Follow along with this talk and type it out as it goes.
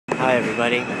Hi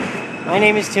everybody. My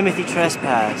name is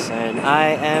Timothytrespas, and I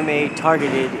am a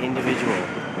targeted individual.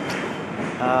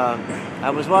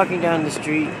 I was walking down the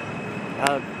street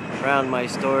out around my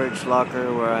storage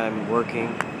locker where I'm working,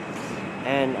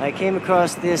 and I came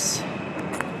across this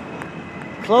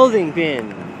clothing bin.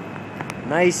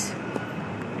 Nice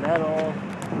metal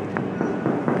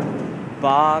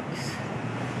box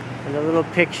and a little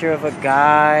picture of a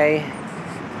guy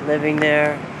living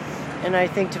there. And I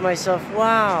think to myself,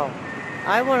 wow,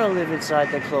 I want to live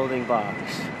inside the clothing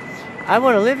box. I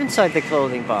want to live inside the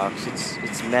clothing box.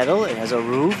 It's metal. It has a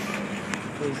roof.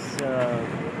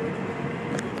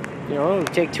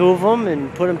 Take two of them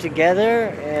and put them together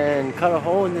and cut a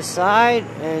hole in the side,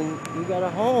 and you got a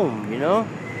home.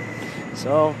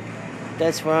 So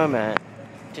that's where I'm at.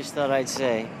 Just thought I'd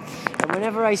say. And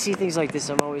whenever I see things like this,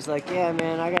 I'm always like, yeah,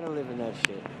 man, I gotta live in that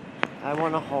shit. I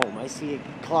want a home. I see a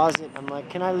closet. I'm like,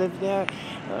 can I live there?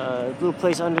 A little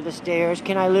place under the stairs.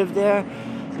 Can I live there?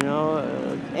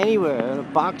 Anywhere. A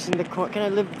box in the corner. Can I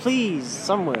live, please,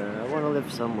 somewhere? I want to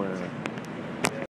live somewhere.